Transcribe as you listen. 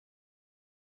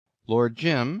Lord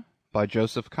Jim, by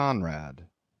Joseph Conrad.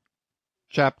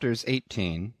 Chapters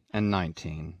 18 and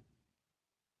 19.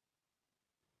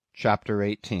 Chapter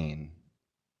 18.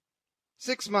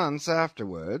 6 months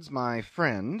afterwards, my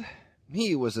friend,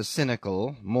 he was a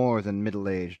cynical, more than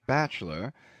middle-aged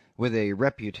bachelor, with a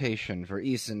reputation for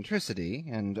eccentricity,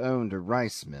 and owned a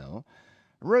rice-mill,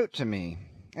 wrote to me,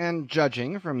 and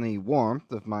judging from the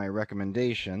warmth of my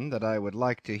recommendation that I would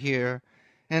like to hear,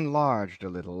 enlarged a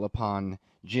little upon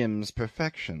Jim's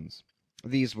perfections.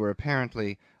 These were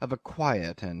apparently of a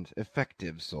quiet and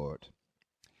effective sort.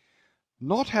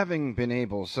 Not having been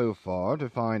able so far to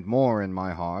find more in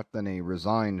my heart than a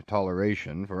resigned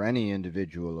toleration for any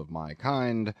individual of my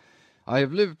kind, I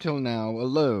have lived till now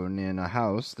alone in a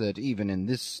house that even in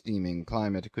this steaming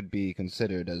climate could be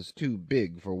considered as too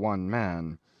big for one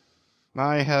man.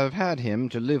 I have had him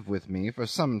to live with me for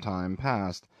some time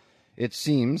past. It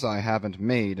seems I haven't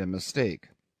made a mistake.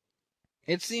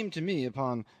 It seemed to me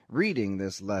upon reading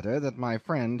this letter that my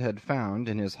friend had found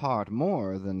in his heart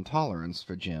more than tolerance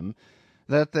for Jim,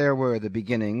 that there were the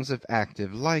beginnings of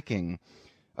active liking.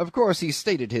 Of course he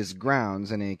stated his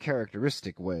grounds in a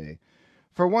characteristic way.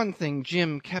 For one thing,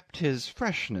 Jim kept his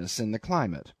freshness in the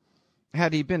climate.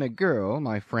 Had he been a girl,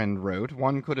 my friend wrote,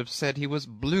 one could have said he was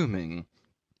blooming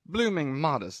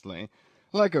modestly,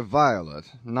 like a violet,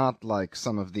 not like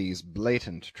some of these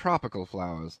blatant tropical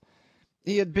flowers.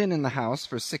 He had been in the house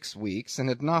for 6 weeks, and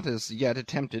had not as yet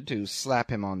attempted to slap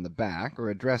him on the back,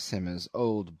 or address him as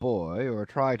old boy, or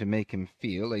try to make him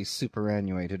feel a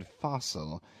superannuated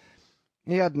fossil.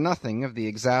 He had nothing of the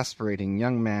exasperating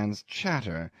young man's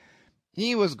chatter.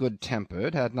 He was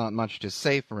good-tempered, had not much to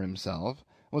say for himself,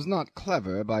 was not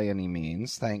clever by any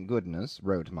means, thank goodness,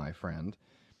 wrote my friend.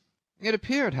 It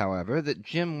appeared, however, that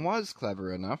Jim was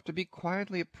clever enough to be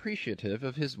quietly appreciative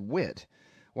of his wit,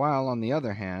 while on the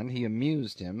other hand he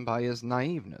amused him by his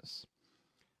naiveness.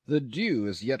 The dew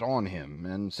is yet on him,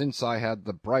 and since I had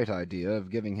the bright idea of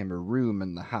giving him a room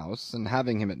in the house, and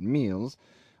having him at meals,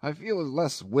 I feel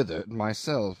less withered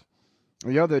myself.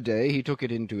 The other day he took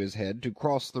it into his head to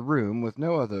cross the room with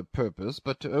no other purpose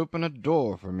but to open a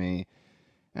door for me,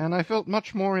 and I felt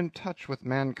much more in touch with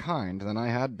mankind than I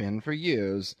had been for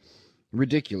years.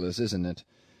 Ridiculous, isn't it?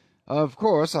 Of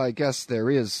course, I guess there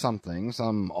is something,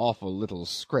 some awful little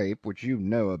scrape, which you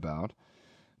know about.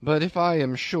 But if I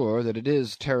am sure that it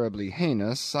is terribly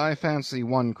heinous, I fancy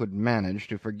one could manage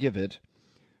to forgive it.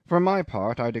 For my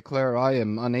part, I declare I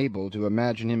am unable to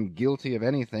imagine him guilty of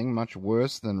anything much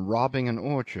worse than robbing an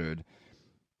orchard.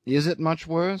 Is it much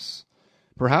worse?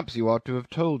 Perhaps you ought to have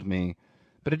told me.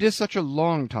 But it is such a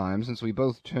long time since we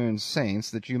both turned saints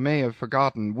that you may have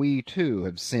forgotten we too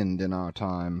have sinned in our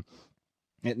time.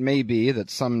 It may be that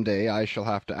some day I shall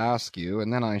have to ask you,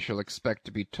 and then I shall expect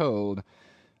to be told.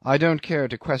 I don't care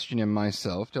to question him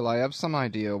myself till I have some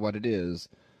idea what it is.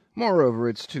 Moreover,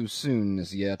 it's too soon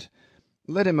as yet.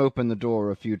 Let him open the door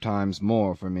a few times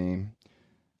more for me.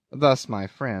 Thus my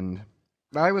friend.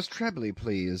 I was trebly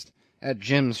pleased at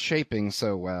Jim's shaping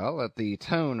so well, at the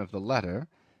tone of the letter,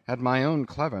 at my own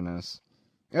cleverness.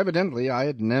 Evidently I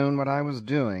had known what I was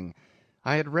doing.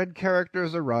 I had read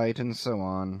characters aright, and so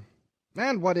on.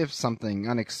 And what if something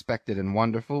unexpected and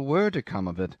wonderful were to come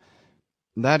of it?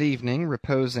 That evening,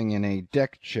 reposing in a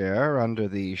deck-chair under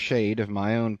the shade of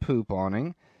my own poop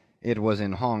awning, it was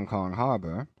in Hong Kong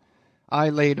harbour, I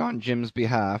laid on Jim's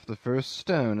behalf the first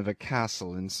stone of a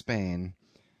castle in Spain.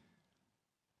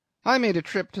 I made a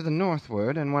trip to the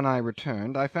northward, and when I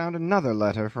returned I found another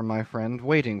letter from my friend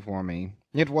waiting for me.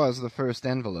 It was the first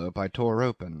envelope I tore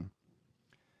open.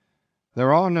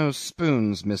 "There are no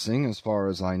spoons missing, as far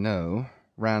as I know,"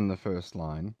 ran the first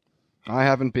line. "I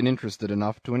haven't been interested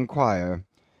enough to inquire.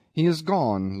 He is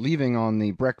gone, leaving on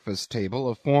the breakfast-table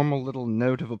a formal little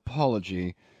note of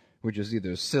apology, which is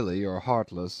either silly or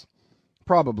heartless.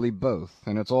 Probably both,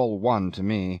 and it's all one to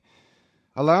me.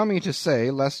 Allow me to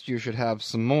say, lest you should have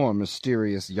some more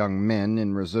mysterious young men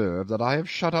in reserve, that I have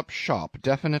shut up shop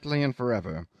definitely and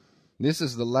forever. This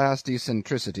is the last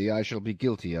eccentricity I shall be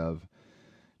guilty of.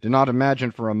 Do not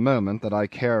imagine for a moment that I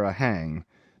care a hang,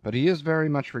 but he is very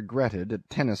much regretted at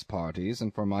tennis parties,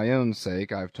 and for my own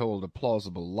sake I've told a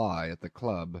plausible lie at the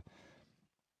club."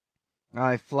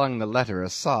 I flung the letter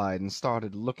aside and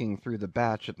started looking through the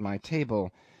batch at my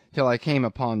table till I came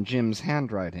upon Jim's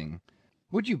handwriting.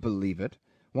 Would you believe it?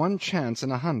 1 chance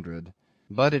in 100.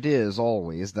 But it is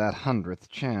always that 100th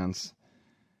chance.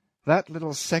 That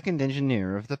little second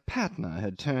engineer of the Patna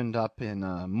had turned up in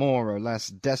a more or less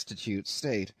destitute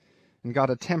state, and got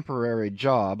a temporary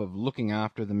job of looking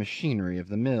after the machinery of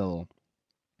the mill.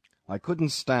 I couldn't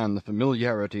stand the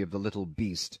familiarity of the little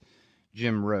beast.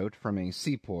 Jim wrote from a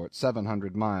seaport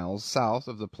 700 miles south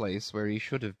of the place where he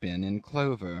should have been in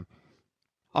clover.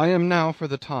 I am now for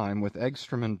the time with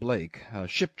Egstrom and Blake,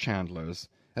 ship chandlers,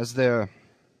 as their,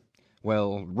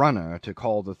 well, runner, to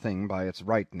call the thing by its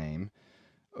right name.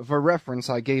 For reference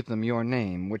I gave them your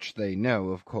name, which they know,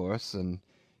 of course, and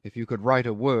if you could write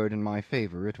a word in my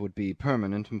favour it would be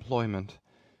permanent employment.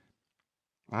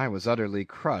 I was utterly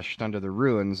crushed under the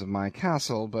ruins of my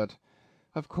castle, but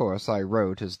of course I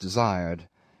wrote as desired.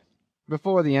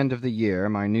 Before the end of the year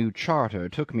my new charter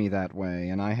took me that way,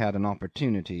 and I had an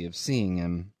opportunity of seeing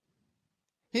him.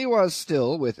 He was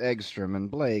still with Egstrom and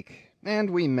Blake, and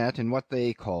we met in what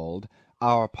they called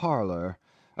our parlour,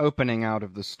 opening out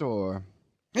of the store.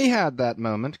 He had that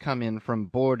moment come in from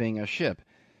boarding a ship,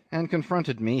 and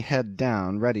confronted me head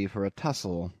down, ready for a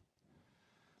tussle.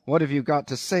 "What have you got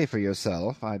to say for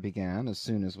yourself?" I began, as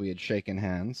soon as we had shaken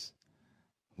hands.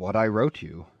 "What I wrote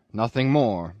you. Nothing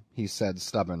more," he said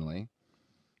stubbornly.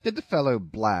 "Did the fellow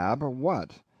blab, or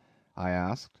what?" I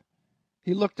asked.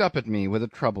 He looked up at me with a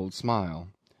troubled smile.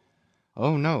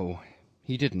 "Oh, no,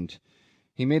 he didn't.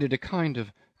 He made it a kind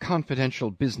of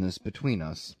confidential business between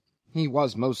us. He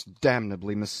was most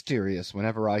damnably mysterious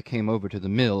whenever I came over to the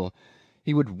mill.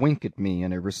 He would wink at me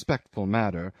in a respectful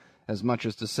manner, as much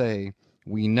as to say,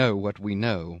 'We know what we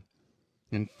know,'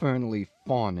 infernally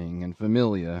fawning and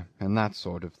familiar, and that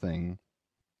sort of thing."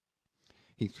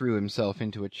 He threw himself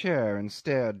into a chair and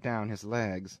stared down his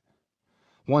legs.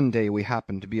 One day we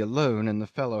happened to be alone, and the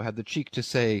fellow had the cheek to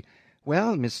say,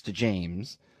 "Well, Mr.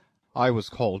 James." I was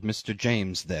called Mr.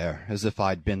 James there, as if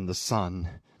I'd been the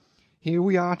son. "Here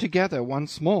we are together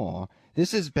once more.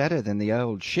 This is better than the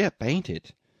old ship, ain't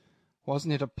it?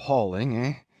 Wasn't it appalling,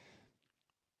 eh?"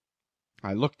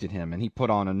 I looked at him, and he put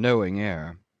on a knowing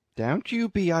air. "Don't you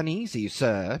be uneasy,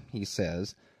 sir," he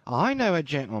says. "I know a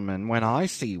gentleman when I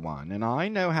see one, and I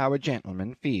know how a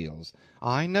gentleman feels.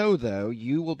 I know, though,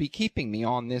 you will be keeping me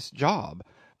on this job.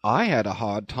 I had a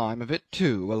hard time of it,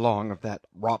 too, along of that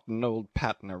rotten old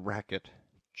Patna racket.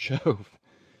 Jove!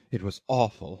 It was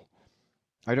awful.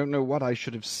 I don't know what I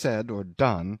should have said or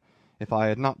done if I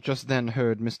had not just then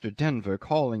heard Mr. Denver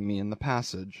calling me in the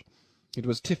passage. It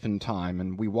was tiffin time,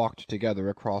 and we walked together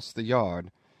across the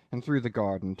yard and through the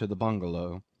garden to the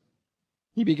bungalow.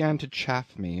 He began to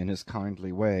chaff me in his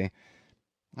kindly way.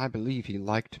 I believe he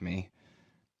liked me."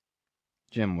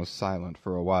 Jim was silent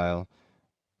for a while.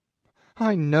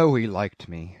 "I know he liked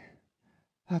me.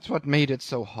 That's what made it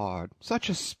so hard. Such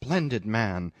a splendid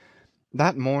man.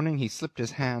 That morning he slipped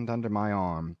his hand under my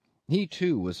arm. He,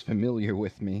 too, was familiar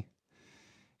with me."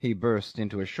 He burst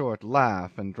into a short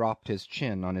laugh and dropped his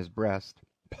chin on his breast.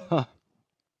 "Pah!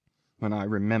 When I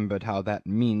remembered how that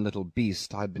mean little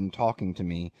beast had been talking to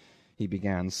me," he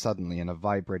began suddenly in a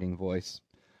vibrating voice,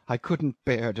 "I couldn't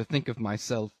bear to think of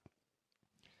myself.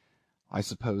 I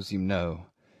suppose you know."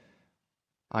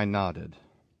 I nodded.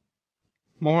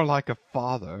 "More like a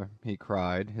father," he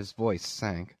cried. His voice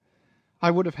sank. "I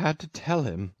would have had to tell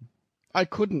him. I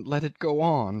couldn't let it go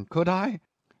on, could I?"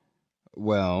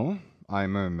 "Well," I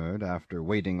murmured, after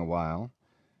waiting a while.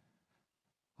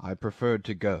 "I preferred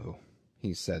to go,"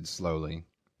 he said slowly.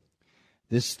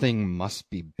 "This thing must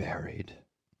be buried."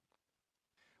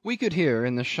 We could hear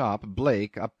in the shop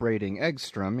Blake upbraiding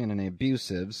Egstrom in an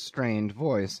abusive, strained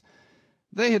voice.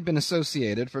 They had been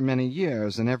associated for many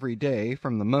years, and every day,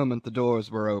 from the moment the doors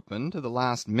were opened to the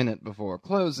last minute before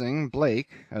closing,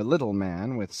 Blake, a little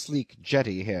man with sleek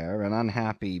jetty hair and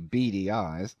unhappy, beady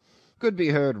eyes, could be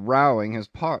heard rowing his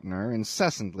partner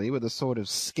incessantly with a sort of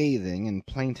scathing and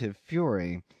plaintive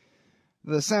fury.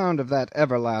 The sound of that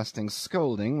everlasting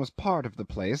scolding was part of the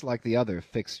place like the other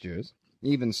fixtures.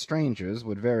 Even strangers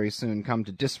would very soon come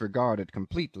to disregard it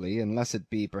completely, unless it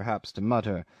be perhaps to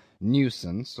mutter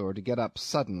 "nuisance," or to get up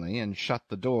suddenly and shut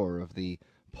the door of the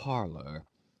parlour.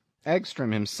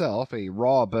 Egstrom himself, a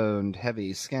raw-boned,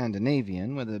 heavy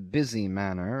Scandinavian, with a busy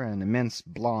manner and immense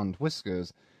blond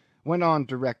whiskers, went on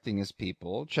directing his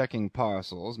people, checking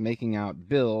parcels, making out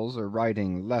bills, or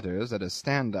writing letters at a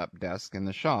stand-up desk in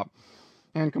the shop,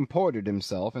 and comported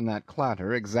himself in that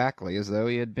clatter exactly as though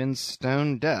he had been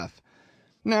stone-deaf.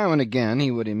 Now and again he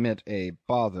would emit a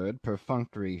bothered,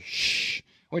 perfunctory "shh,"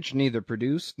 which neither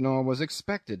produced nor was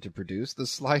expected to produce the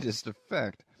slightest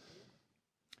effect.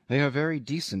 "They are very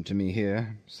decent to me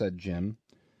here," said Jim.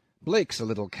 "Blake's a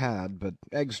little cad, but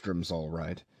Egstrom's all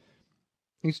right."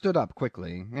 He stood up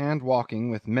quickly, and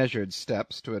walking with measured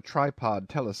steps to a tripod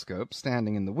telescope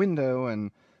standing in the window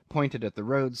and pointed at the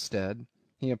roadstead,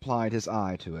 he applied his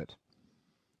eye to it.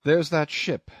 "There's that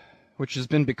ship, which has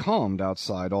been becalmed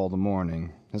outside all the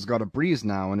morning, has got a breeze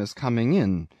now and is coming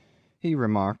in," he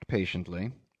remarked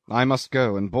patiently. I must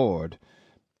go and board."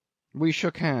 We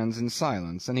shook hands in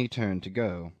silence, and he turned to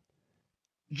go.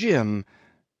 "Jim!"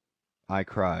 I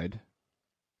cried.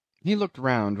 He looked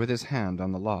round with his hand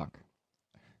on the lock.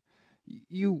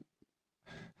 You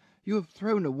have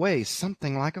thrown away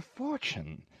something like a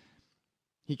fortune."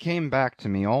 He came back to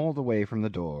me all the way from the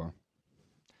door.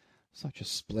 "Such a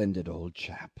splendid old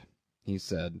chap," he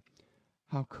said.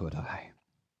 "How could I?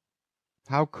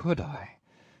 How could I?"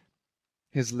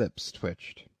 His lips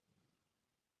twitched.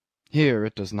 "Here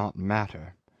it does not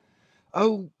matter."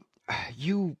 "Oh,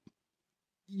 you,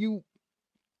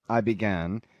 I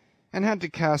began, and had to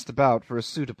cast about for a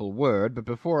suitable word, but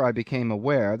before I became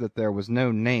aware that there was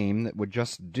no name that would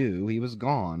just do, he was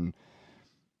gone.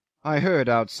 I heard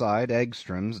outside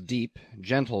Egstrom's deep,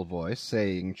 gentle voice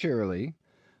saying cheerily,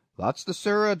 "That's the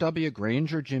Sarah W.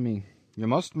 Granger, Jimmy. You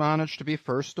must manage to be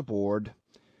first aboard."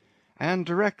 And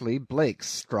directly Blake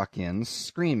struck in,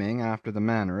 screaming after the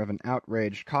manner of an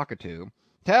outraged cockatoo,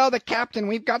 "Tell the captain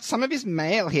we've got some of his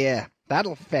mail here.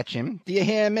 That'll fetch him. Do you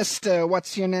hear, Mr.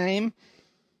 What's-your-name?"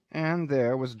 And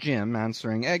there was Jim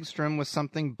answering Egstrom with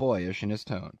something boyish in his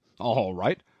tone. "All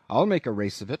right, I'll make a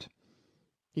race of it."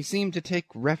 He seemed to take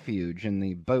refuge in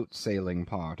the boat-sailing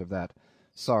part of that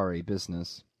sorry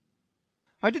business.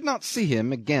 I did not see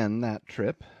him again that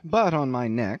trip, but on my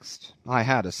next (I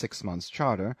had a 6 months'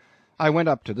 charter) I went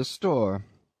up to the store.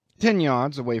 10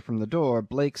 yards away from the door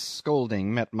Blake's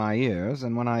scolding met my ears,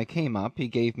 and when I came up he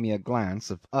gave me a glance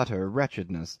of utter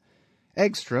wretchedness.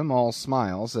 Egstrom, all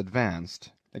smiles,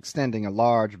 advanced, extending a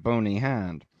large bony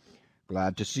hand.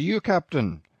 "Glad to see you,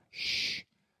 Captain." "Shh!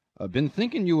 Been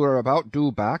thinking you were about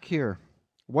due back here."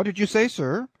 "What did you say,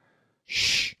 sir?"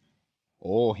 "Shh!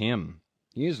 Oh, him.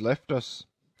 He has left us.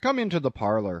 Come into the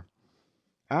parlour."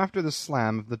 After the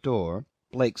slam of the door,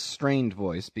 Blake's strained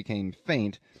voice became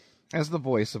faint, as the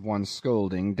voice of one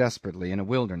scolding desperately in a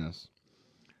wilderness.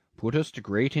 "Put us to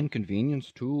great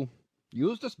inconvenience, too.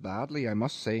 Used us badly, I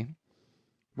must say."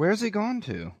 "Where's he gone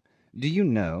to? Do you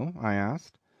know?" I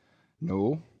asked.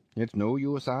 "No, it's no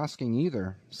use asking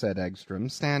either," said Egstrom,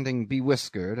 standing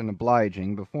bewhiskered and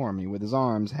obliging before me with his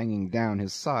arms hanging down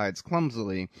his sides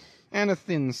clumsily, and a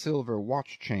thin silver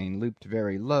watch-chain looped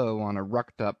very low on a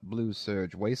rucked-up blue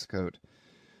serge waistcoat.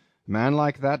 "Man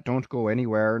like that don't go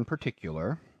anywhere in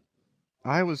particular."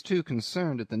 I was too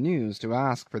concerned at the news to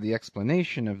ask for the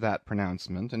explanation of that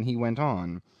pronouncement, and he went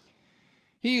on.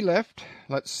 "He left,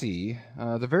 let's see,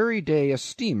 the very day a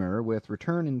steamer with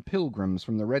returning pilgrims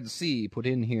from the Red Sea put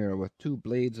in here with 2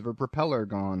 blades of her propeller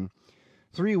gone.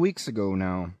 3 weeks ago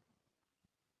now."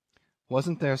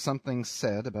 "Wasn't there something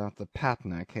said about the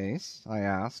Patna case?" I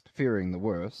asked, fearing the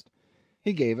worst.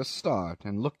 He gave a start,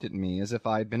 and looked at me as if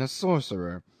I'd been a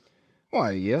sorcerer.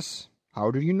 "Why, yes.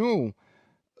 How do you know?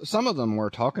 Some of them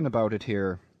were talking about it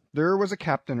here. There was a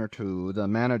captain or two, the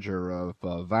manager of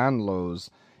Vanlo's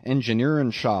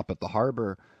engineering shop at the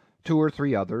harbour, 2 or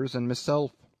 3 others, and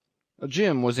myself.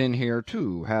 Jim was in here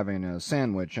too, having a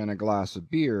sandwich and a glass of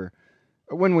beer.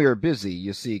 When we are busy,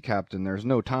 you see, Captain, there's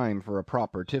no time for a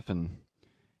proper tiffin.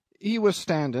 He was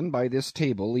standing by this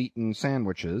table eating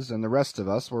sandwiches, and the rest of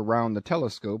us were round the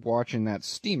telescope watching that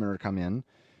steamer come in,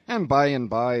 and by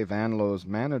Vanlo's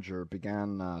manager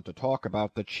began to talk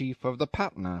about the chief of the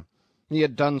Patna. He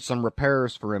had done some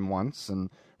repairs for him once, and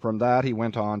from that he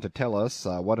went on to tell us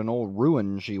what an old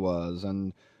ruin she was,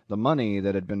 and the money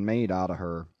that had been made out of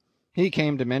her. He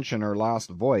came to mention her last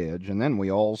voyage, and then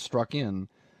we all struck in.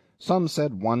 Some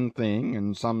said one thing,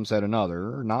 and some said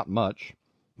another, not much,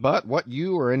 but what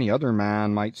you or any other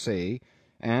man might say,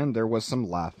 and there was some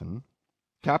laughing.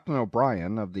 Captain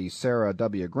O'Brien of the Sarah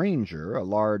W. Granger, a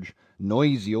large,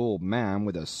 noisy old man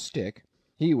with a stick,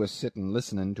 he was sitting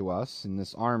listening to us in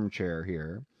this armchair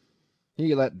here.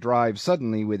 He let drive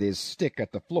suddenly with his stick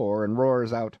at the floor and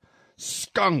roars out,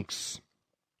 'Skunks!'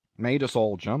 Made us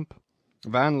all jump.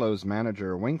 Vanlo's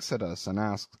manager winks at us and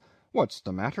asks, 'What's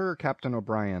the matter, Captain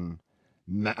O'Brien?'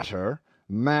 'Matter?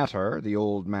 Matter?' the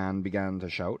old man began to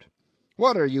shout.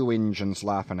 'What are you Injuns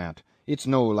laughing at? It's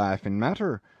no laughing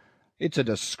matter. It's a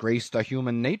disgrace to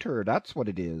human natur, that's what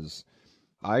it is.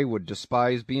 I would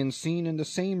despise being seen in the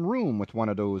same room with one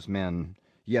of those men.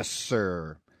 Yes,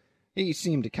 sir.' He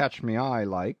seemed to catch me eye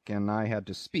like, and I had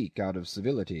to speak out of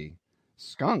civility.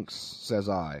 'Skunks,' says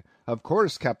I. 'Of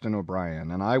course, Captain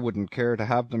O'Brien, and I wouldn't care to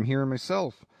have them here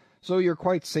myself. So you're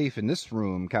quite safe in this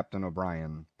room, Captain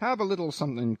O'Brien. Have a little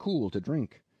something cool to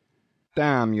drink.'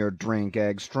 'Damn your drink,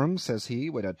 Egstrom,' says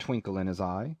he, with a twinkle in his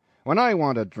eye. 'When I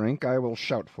want a drink I will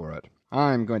shout for it.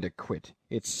 I'm going to quit.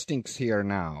 It stinks here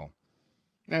now.'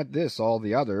 At this all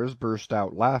the others burst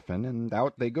out laughing, and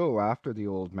out they go after the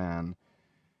old man.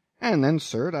 And then,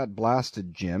 sir, that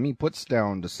blasted Jim, he puts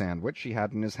down the sandwich he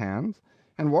had in his hand,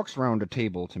 and walks round the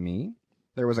table to me.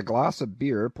 There was a glass of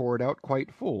beer poured out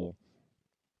quite full.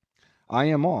 'I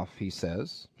am off,' he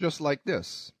says, just like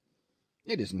this.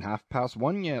 'It isn't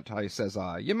 1:30 yet,' says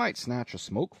I. 'You might snatch a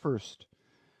smoke first.'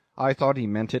 I thought he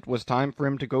meant it was time for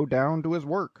him to go down to his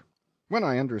work. When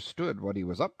I understood what he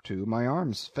was up to, my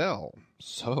arms fell.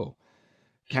 So.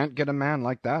 Can't get a man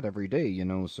like that every day, you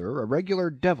know, sir, a regular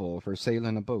devil for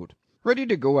sailing a boat, ready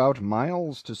to go out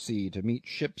miles to sea to meet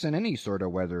ships in any sort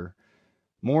of weather.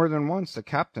 More than once the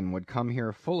captain would come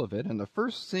here full of it, and the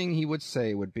first thing he would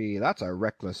say would be, 'That's a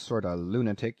reckless sort of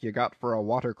lunatic you got for a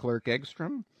water clerk,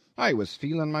 Egstrom.' I was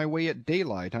feeling my way at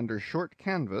daylight under short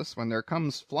canvas when there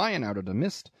comes flying out of the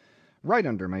mist, right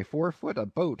under my forefoot, a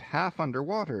boat half under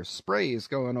water, sprays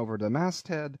going over the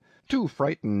masthead, 2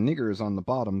 frightened niggers on the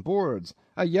bottom boards,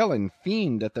 a yelling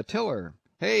fiend at the tiller.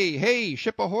 'Hey, hey,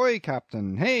 ship ahoy,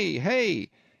 captain! Hey,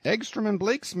 hey! Egstrom and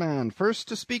Blake's man, first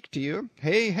to speak to you.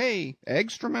 Hey, hey!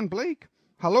 Egstrom and Blake!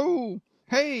 Hallo!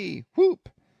 Hey! Whoop!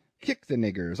 Kick the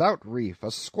niggers, out reef,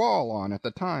 a squall on at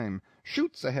the time,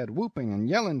 shoots ahead whooping and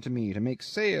yelling to me to make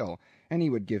sail, and he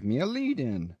would give me a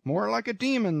lead-in, more like a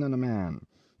demon than a man.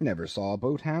 Never saw a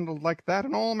boat handled like that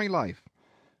in all my life.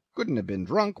 Couldn't have been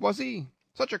drunk, was he?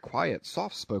 Such a quiet,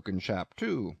 soft-spoken chap,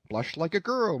 too, blushed like a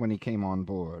girl when he came on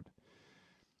board.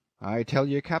 I tell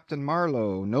you, Captain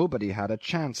Marlowe, nobody had a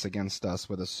chance against us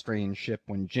with a strange ship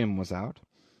when Jim was out.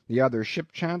 The other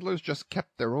ship chandlers just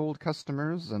kept their old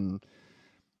customers, and—"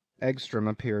 Egstrom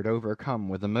appeared overcome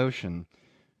with emotion.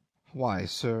 "Why,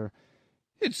 sir,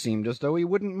 it seemed as though he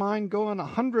wouldn't mind going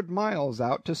 100 miles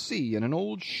out to sea in an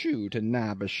old shoe to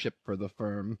nab a ship for the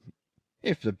firm.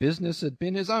 If the business had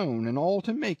been his own and all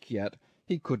to make yet,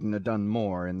 he couldn't have done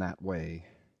more in that way.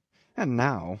 And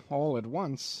now, all at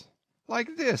once,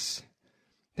 like this.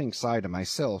 Thinks I to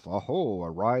myself, oho,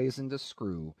 a rise in the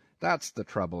screw. That's the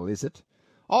trouble, is it?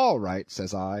 All right,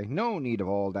 says I, no need of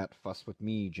all that fuss with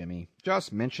me, Jimmy.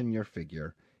 Just mention your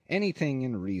figure. Anything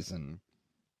in reason.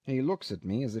 He looks at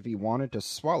me as if he wanted to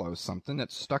swallow something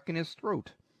that stuck in his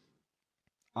throat.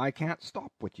 I can't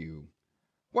stop with you.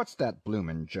 What's that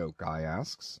bloomin' joke, I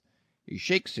asks. He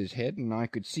shakes his head, and I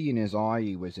could see in his eye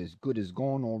he was as good as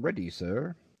gone already,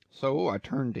 sir. So I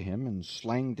turned to him and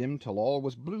slanged him till all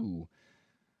was blue.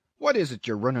 What is it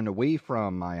you're running away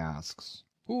from, I asks.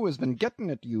 Who has been getting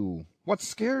at you? What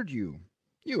scared you?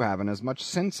 You haven't as much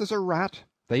sense as a rat.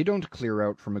 They don't clear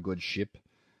out from a good ship.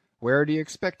 Where do you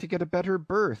expect to get a better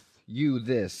berth? You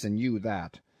this and you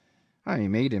that. I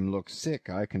made him look sick,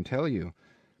 I can tell you.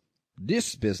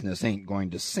 This business ain't going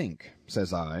to sink,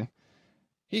 says I.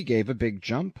 He gave a big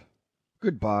jump.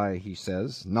 Good-bye, he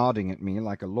says, nodding at me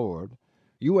like a lord.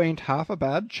 You ain't half a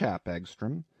bad chap,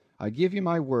 Egstrom. I give you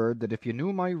my word that if you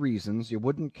knew my reasons you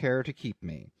wouldn't care to keep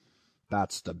me.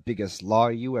 That's the biggest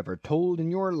lie you ever told in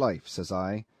your life, says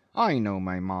I. I know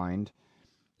my mind.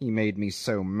 He made me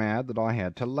so mad that I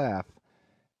had to laugh.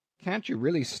 Can't you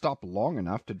really stop long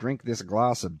enough to drink this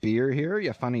glass of beer here,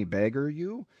 you funny beggar,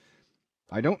 you?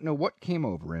 I don't know what came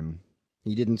over him.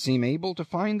 He didn't seem able to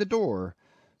find the door.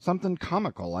 Something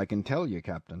comical, I can tell you,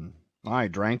 Captain. I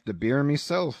drank the beer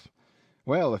myself.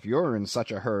 Well, if you're in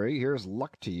such a hurry, here's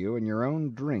luck to you and your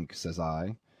own drink, says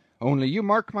I. Only you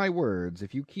mark my words,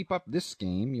 if you keep up this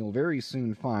game, you'll very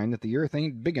soon find that the earth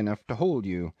ain't big enough to hold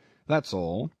you. That's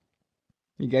all.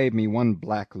 He gave me one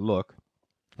black look,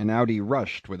 and out he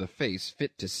rushed with a face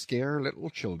fit to scare little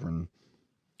children.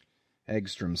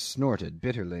 Egstrom snorted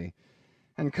bitterly,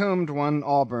 and combed one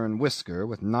auburn whisker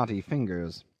with knotty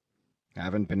fingers.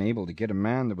 Haven't been able to get a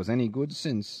man that was any good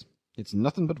since. It's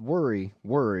nothing but worry,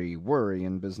 worry, worry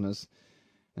in business.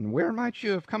 And where might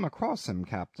you have come across him,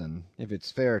 Captain, if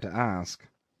it's fair to ask?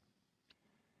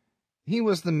 He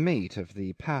was the mate of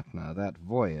the Patna that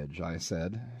voyage, I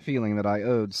said, feeling that I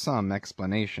owed some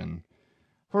explanation.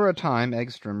 For a time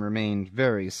Egstrom remained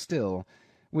very still,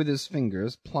 with his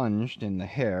fingers plunged in the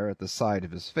hair at the side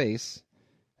of his face,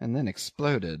 and then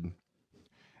exploded.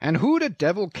 "And who the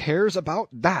devil cares about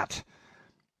that?"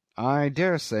 "I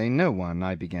dare say no one,"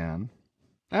 I began.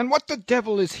 "And what the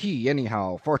devil is he,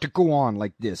 anyhow, for to go on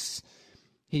like this?"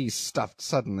 He stuffed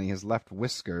suddenly his left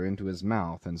whisker into his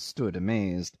mouth and stood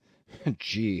amazed.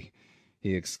 "Gee!"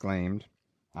 he exclaimed.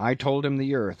 "I told him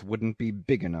the earth wouldn't be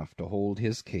big enough to hold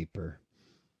his caper."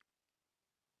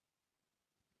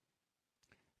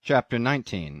 Chapter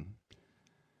 19.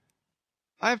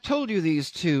 I have told you these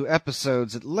 2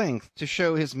 episodes at length to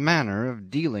show his manner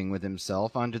of dealing with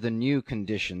himself under the new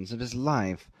conditions of his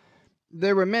life.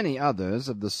 There were many others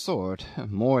of the sort,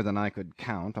 more than I could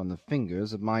count on the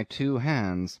fingers of my 2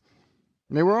 hands.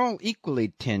 They were all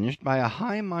equally tinged by a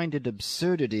high-minded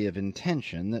absurdity of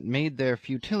intention that made their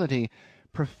futility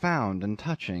profound and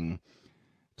touching.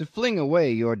 To fling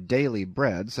away your daily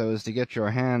bread so as to get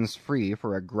your hands free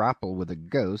for a grapple with a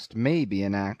ghost may be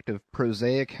an act of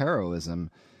prosaic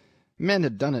heroism. Men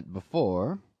had done it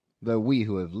before, though we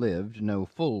who have lived know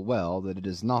full well that it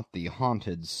is not the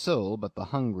haunted soul but the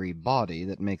hungry body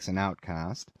that makes an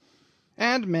outcast.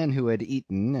 And men who had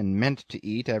eaten and meant to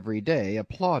eat every day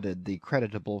applauded the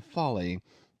creditable folly.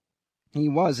 He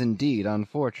was indeed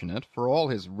unfortunate, for all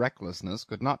his recklessness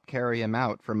could not carry him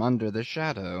out from under the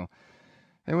shadow.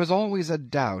 There was always a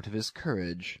doubt of his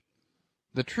courage.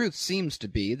 The truth seems to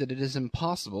be that it is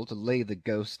impossible to lay the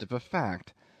ghost of a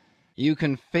fact. You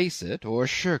can face it or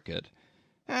shirk it,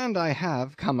 and I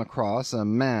have come across a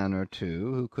man or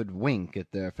two who could wink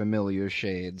at their familiar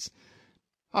shades.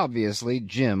 Obviously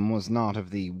Jim was not of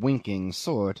the winking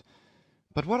sort,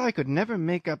 but what I could never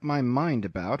make up my mind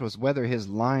about was whether his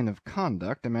line of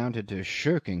conduct amounted to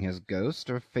shirking his ghost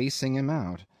or facing him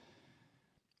out.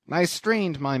 I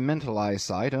strained my mental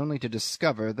eyesight only to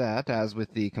discover that, as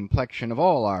with the complexion of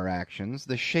all our actions,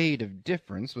 the shade of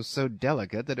difference was so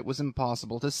delicate that it was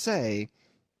impossible to say.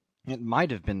 It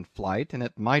might have been flight, and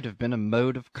it might have been a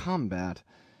mode of combat.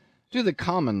 To the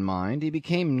common mind he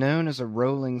became known as a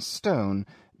rolling stone,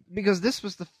 because this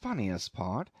was the funniest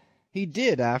part. He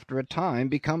did after a time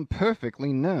become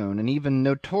perfectly known and even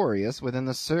notorious within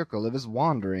the circle of his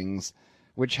wanderings,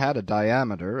 which had a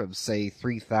diameter of, say,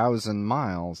 3,000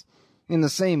 miles, in the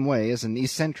same way as an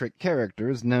eccentric character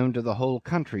is known to the whole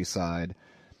countryside.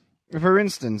 For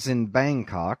instance, in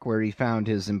Bangkok, where he found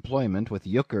his employment with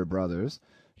Yucker brothers,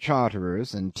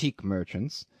 charterers and teak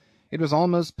merchants, it was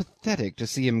almost pathetic to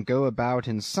see him go about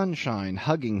in sunshine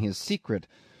hugging his secret,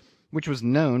 which was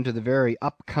known to the very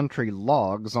up-country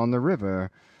logs on the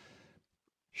river.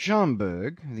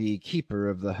 Schomberg, the keeper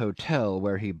of the hotel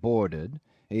where he boarded,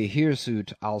 a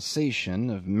hirsute Alsatian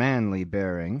of manly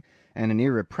bearing, and an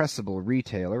irrepressible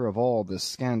retailer of all the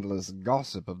scandalous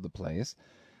gossip of the place,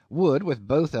 would, with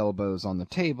both elbows on the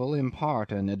table,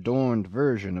 impart an adorned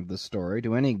version of the story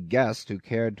to any guest who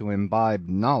cared to imbibe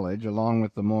knowledge along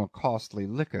with the more costly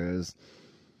liquors.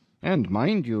 "And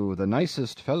mind you, the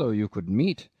nicest fellow you could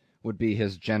meet," would be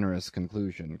his generous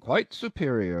conclusion. "Quite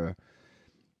superior."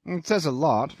 It says a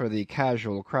lot for the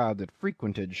casual crowd that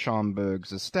frequented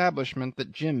Schomberg's establishment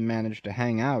that Jim managed to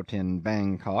hang out in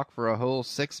Bangkok for a whole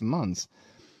 6 months.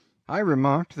 I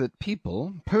remarked that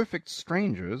people, perfect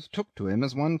strangers, took to him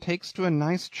as one takes to a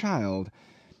nice child.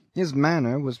 His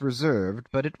manner was reserved,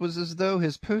 but it was as though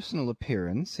his personal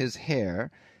appearance, his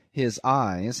hair, his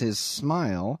eyes, his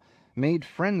smile, made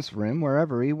friends for him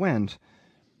wherever he went.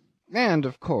 And,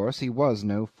 of course, he was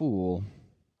no fool.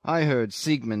 I heard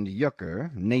Siegmund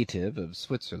Yucker, native of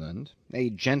Switzerland, a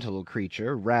gentle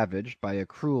creature ravaged by a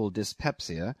cruel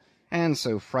dyspepsia, and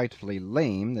so frightfully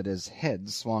lame that his head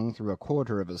swung through a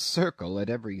quarter of a circle at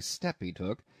every step he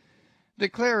took,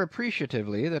 declare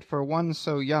appreciatively that for one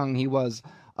so young he was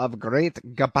of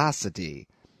great capacity,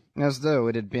 as though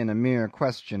it had been a mere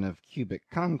question of cubic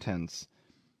contents.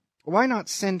 Why not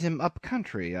send him up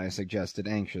country? I suggested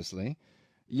anxiously.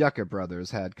 Yucker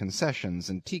brothers had concessions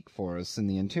and teak forests in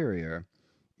the interior.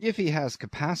 If he has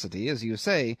capacity, as you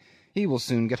say, he will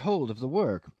soon get hold of the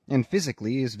work, and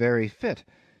physically he is very fit.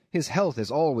 His health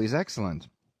is always excellent.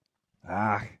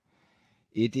 Ah,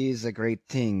 it is a great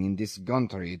thing in this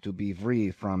country to be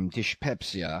free from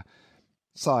dyspepsia,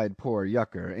 sighed poor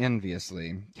Yucker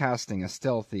enviously, casting a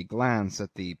stealthy glance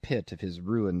at the pit of his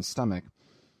ruined stomach.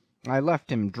 I left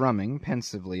him drumming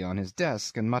pensively on his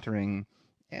desk and muttering,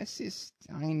 "Es ist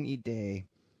eine Idee.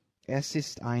 Es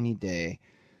ist eine Idee."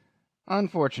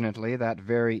 Unfortunately, that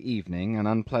very evening an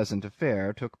unpleasant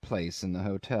affair took place in the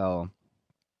hotel.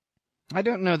 I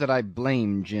don't know that I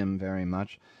blame Jim very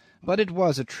much, but it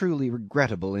was a truly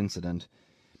regrettable incident.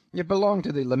 It belonged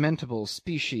to the lamentable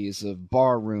species of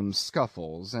bar-room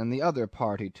scuffles, and the other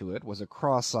party to it was a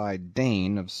cross-eyed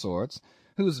Dane of sorts,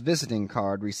 whose visiting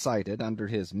card recited, under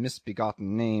his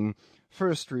misbegotten name,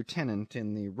 First Lieutenant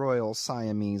in the Royal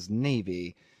Siamese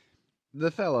Navy.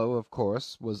 The fellow, of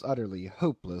course, was utterly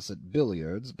hopeless at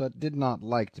billiards, but did not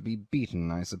like to be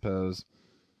beaten, I suppose.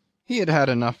 He had had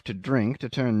enough to drink to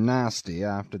turn nasty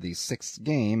after the 6th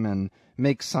game and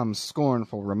make some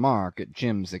scornful remark at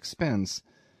Jim's expense.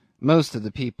 Most of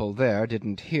the people there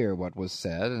didn't hear what was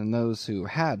said, and those who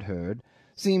had heard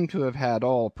seemed to have had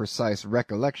all precise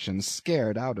recollections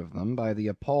scared out of them by the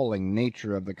appalling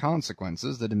nature of the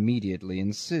consequences that immediately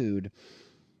ensued.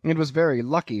 It was very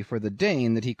lucky for the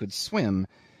Dane that he could swim,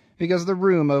 because the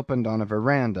room opened on a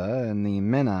veranda, and the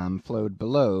Menam flowed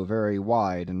below very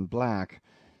wide and black.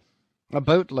 A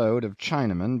boatload of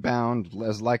Chinamen, bound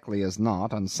as likely as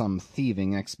not on some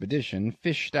thieving expedition,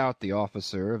 fished out the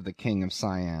officer of the King of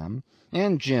Siam,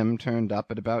 and Jim turned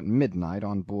up at about midnight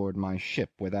on board my ship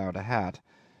without a hat.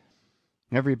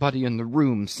 "Everybody in the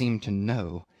room seemed to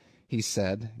know," he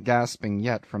said, gasping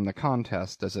yet from the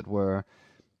contest, as it were.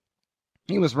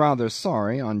 He was rather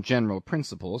sorry on general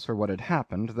principles for what had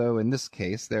happened, though in this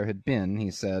case there had been,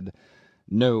 he said,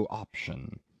 no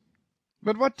option.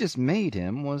 But what dismayed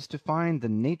him was to find the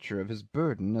nature of his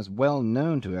burden as well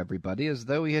known to everybody as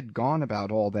though he had gone about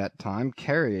all that time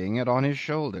carrying it on his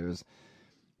shoulders.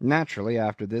 Naturally,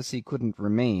 after this he couldn't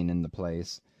remain in the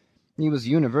place. He was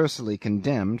universally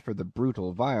condemned for the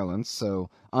brutal violence so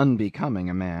unbecoming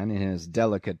a man in his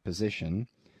delicate position.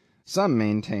 Some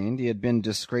maintained he had been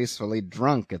disgracefully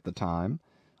drunk at the time.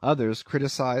 Others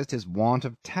criticized his want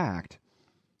of tact.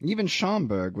 Even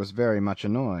Schomberg was very much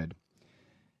annoyed.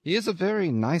 "He is a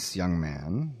very nice young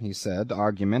man," he said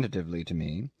argumentatively to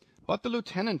me, "but the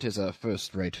lieutenant is a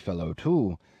first-rate fellow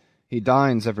too. He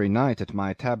dines every night at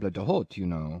my table d'hôte, you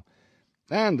know.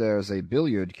 And there's a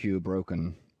billiard cue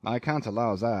broken. I can't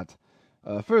allow that.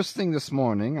 First thing this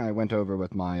morning I went over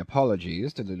with my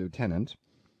apologies to the lieutenant,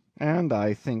 and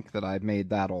I think that I've made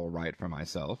that all right for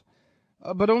myself.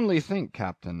 But only think,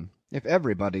 Captain, if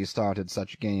everybody started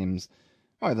such games,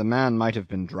 why, the man might have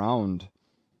been drowned.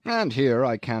 And here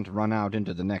I can't run out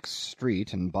into the next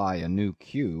street and buy a new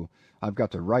cue. I've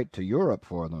got to write to Europe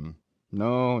for them.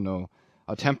 No, no,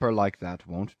 a temper like that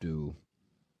won't do."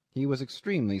 He was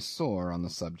extremely sore on the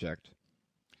subject.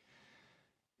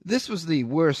 This was the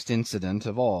worst incident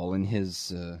of all in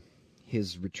his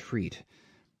retreat.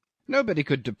 Nobody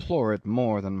could deplore it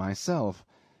more than myself.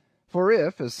 For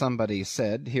if, as somebody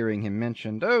said, hearing him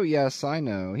mentioned, "Oh, yes, I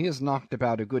know, he has knocked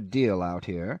about a good deal out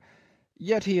here,"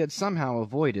 yet he had somehow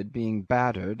avoided being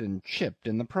battered and chipped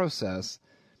in the process.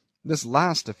 This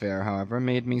last affair, however,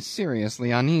 made me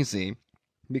seriously uneasy,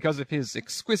 because if his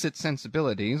exquisite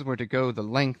sensibilities were to go the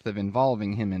length of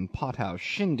involving him in pothouse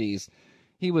shindies,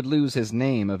 he would lose his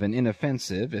name of an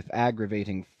inoffensive, if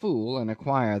aggravating fool, and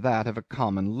acquire that of a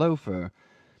common loafer.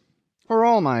 For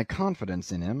all my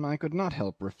confidence in him, I could not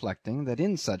help reflecting that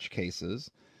in such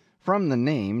cases, from the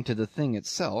name to the thing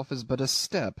itself is but a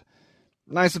step.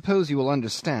 I suppose you will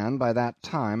understand by that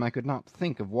time I could not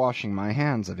think of washing my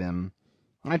hands of him.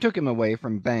 I took him away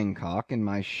from Bangkok in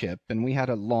my ship, and we had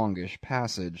a longish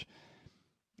passage.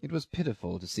 It was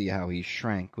pitiful to see how he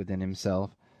shrank within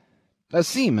himself. A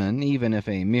seaman, even if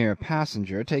a mere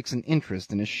passenger, takes an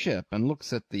interest in a ship, and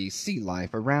looks at the sea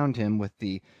life around him with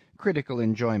the critical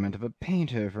enjoyment of a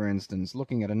painter, for instance,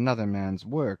 looking at another man's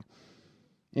work.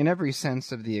 In every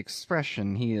sense of the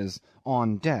expression he is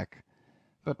on deck.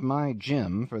 But my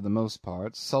Jim, for the most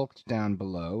part, sulked down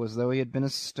below as though he had been a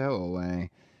stowaway.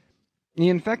 He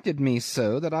infected me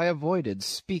so that I avoided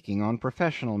speaking on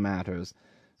professional matters,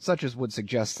 such as would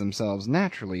suggest themselves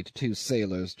naturally to two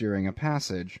sailors during a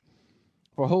passage.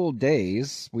 For whole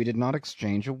days we did not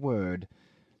exchange a word.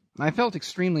 I felt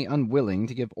extremely unwilling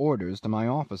to give orders to my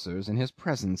officers in his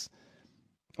presence.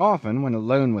 Often, when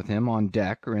alone with him on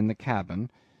deck or in the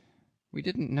cabin, we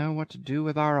didn't know what to do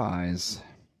with our eyes.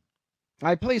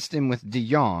 I placed him with de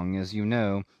Jongh, as you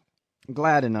know,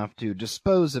 glad enough to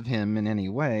dispose of him in any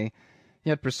way,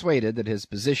 yet persuaded that his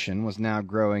position was now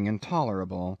growing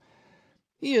intolerable.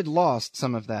 He had lost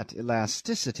some of that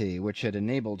elasticity which had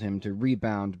enabled him to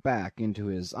rebound back into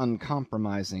his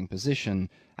uncompromising position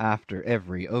after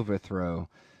every overthrow.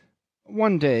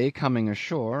 One day, coming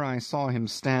ashore, I saw him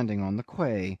standing on the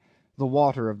quay. The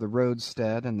water of the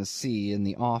roadstead and the sea in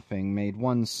the offing made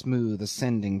one smooth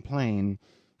ascending plane,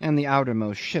 and the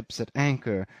outermost ships at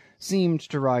anchor seemed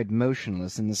to ride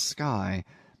motionless in the sky.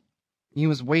 He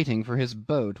was waiting for his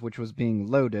boat, which was being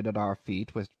loaded at our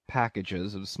feet with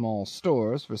packages of small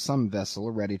stores for some vessel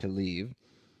ready to leave.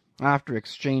 After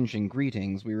exchanging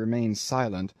greetings, we remained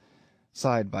silent,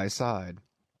 side by side.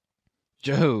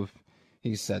 "Jove!"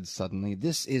 he said suddenly,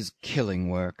 "this is killing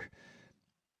work."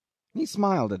 He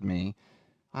smiled at me.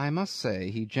 I must say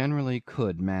he generally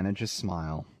could manage a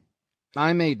smile.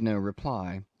 I made no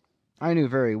reply. I knew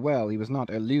very well he was not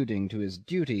alluding to his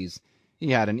duties. He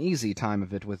had an easy time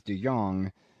of it with de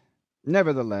Jongh.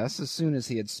 Nevertheless, as soon as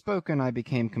he had spoken, I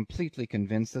became completely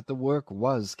convinced that the work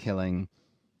was killing.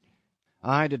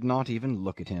 I did not even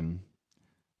look at him.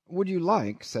 "Would you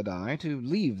like," said I, "to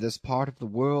leave this part of the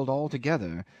world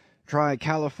altogether? Try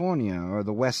California or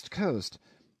the West Coast?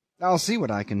 I'll see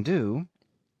what I can do."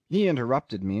 He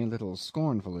interrupted me a little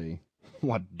scornfully.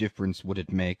 "What difference would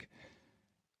it make?"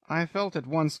 I felt at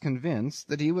once convinced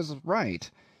that he was right.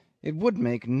 It would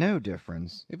make no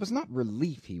difference. It was not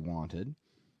relief he wanted.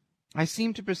 I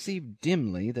seemed to perceive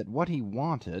dimly that what he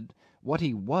wanted, what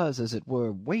he was as it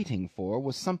were waiting for,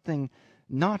 was something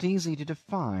not easy to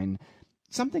define,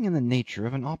 something in the nature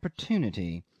of an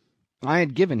opportunity. I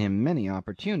had given him many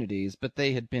opportunities, but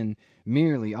they had been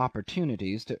merely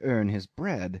opportunities to earn his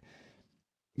bread.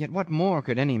 Yet what more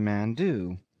could any man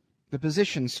do? The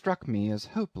position struck me as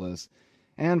hopeless,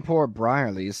 and poor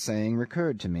Brierly's saying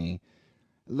recurred to me,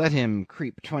 "Let him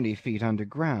creep 20 feet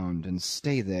underground, and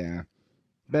stay there."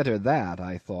 Better that,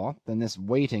 I thought, than this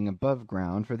waiting above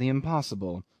ground for the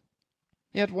impossible.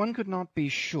 Yet one could not be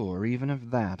sure even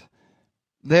of that.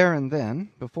 There and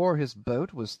then, before his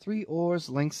boat was 3 oars'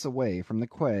 lengths away from the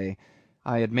quay,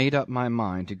 I had made up my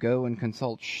mind to go and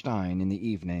consult Stein in the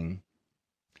evening.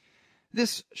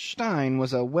 This Stein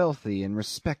was a wealthy and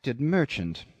respected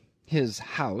merchant. His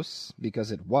house,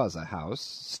 because it was a house,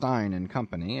 Stein and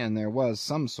Company, and there was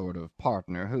some sort of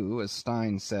partner who, as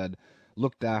Stein said,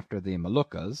 looked after the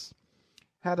Moluccas,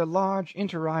 had a large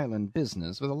inter-island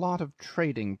business with a lot of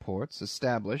trading ports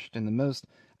established in the most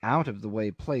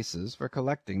out-of-the-way places for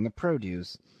collecting the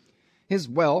produce. His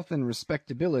wealth and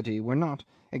respectability were not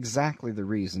exactly the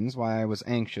reasons why I was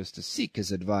anxious to seek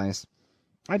his advice.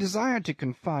 I desired to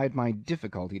confide my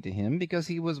difficulty to him because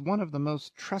he was one of the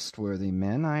most trustworthy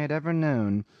men I had ever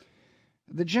known.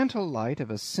 The gentle light of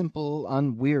a simple,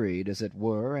 unwearied, as it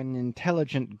were, and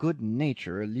intelligent good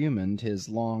nature illumined his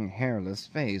long hairless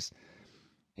face.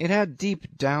 It had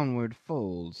deep downward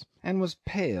folds, and was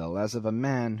pale as of a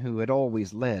man who had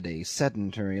always led a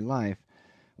sedentary life,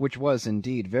 which was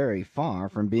indeed very far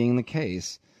from being the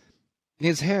case.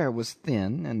 His hair was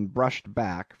thin and brushed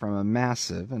back from a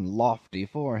massive and lofty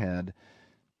forehead.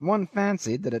 One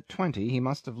fancied that at 20 he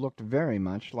must have looked very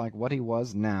much like what he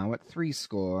was now at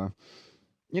 60.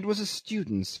 It was a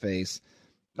student's face,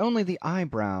 only the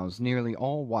eyebrows nearly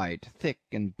all white, thick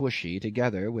and bushy,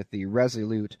 together with the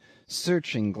resolute,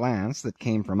 searching glance that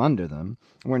came from under them,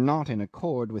 were not in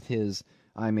accord with his,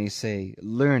 I may say,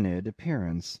 learned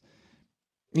appearance.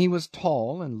 He was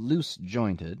tall and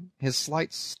loose-jointed. His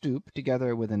slight stoop,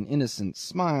 together with an innocent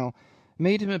smile,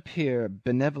 made him appear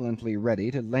benevolently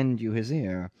ready to lend you his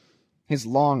ear. His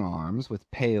long arms,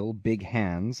 with pale big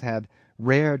hands, had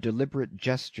rare deliberate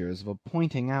gestures of a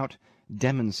pointing-out,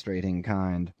 demonstrating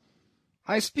kind.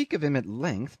 I speak of him at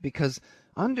length because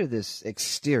under this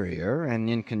exterior, and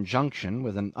in conjunction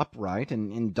with an upright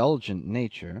and indulgent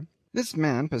nature, this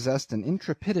man possessed an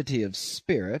intrepidity of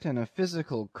spirit and a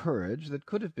physical courage that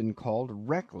could have been called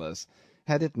reckless,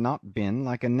 had it not been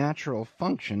like a natural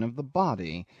function of the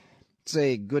body,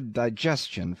 say good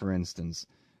digestion, for instance,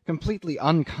 completely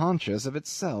unconscious of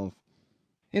itself.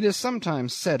 It is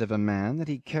sometimes said of a man that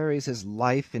he carries his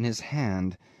life in his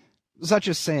hand. Such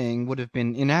a saying would have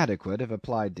been inadequate if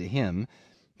applied to him.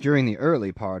 During the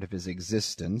early part of his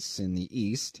existence in the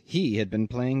East he had been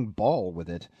playing ball with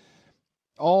it.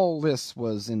 All this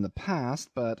was in the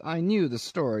past, but I knew the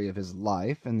story of his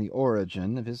life and the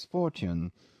origin of his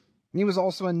fortune. He was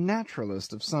also a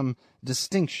naturalist of some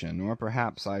distinction, or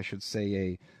perhaps I should say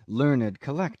a learned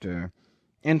collector.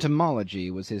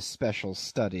 Entomology was his special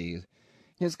study.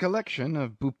 His collection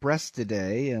of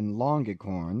Buprestidae and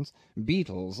longicorns,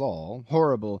 beetles all,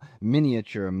 horrible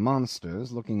miniature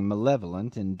monsters looking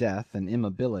malevolent in death and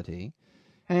immobility,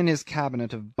 and his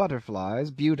cabinet of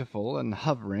butterflies, beautiful and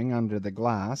hovering under the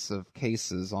glass of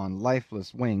cases on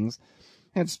lifeless wings,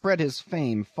 had spread his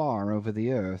fame far over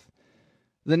the earth.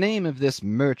 The name of this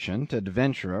merchant,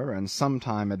 adventurer, and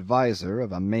sometime adviser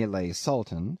of a Malay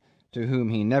sultan, to whom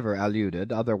he never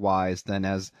alluded otherwise than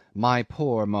as my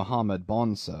poor Mohammed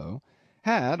Bonso,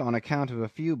 had, on account of a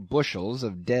few bushels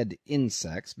of dead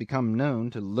insects, become known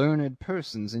to learned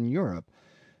persons in Europe,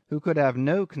 who could have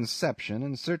no conception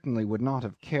and certainly would not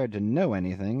have cared to know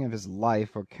anything of his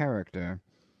life or character.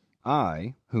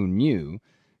 I, who knew,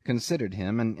 considered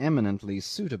him an eminently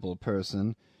suitable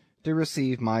person to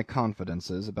receive my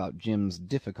confidences about Jim's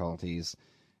difficulties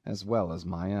as well as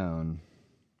my own.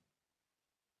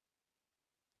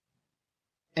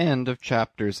 End of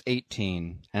chapters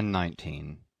 18 and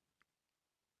 19.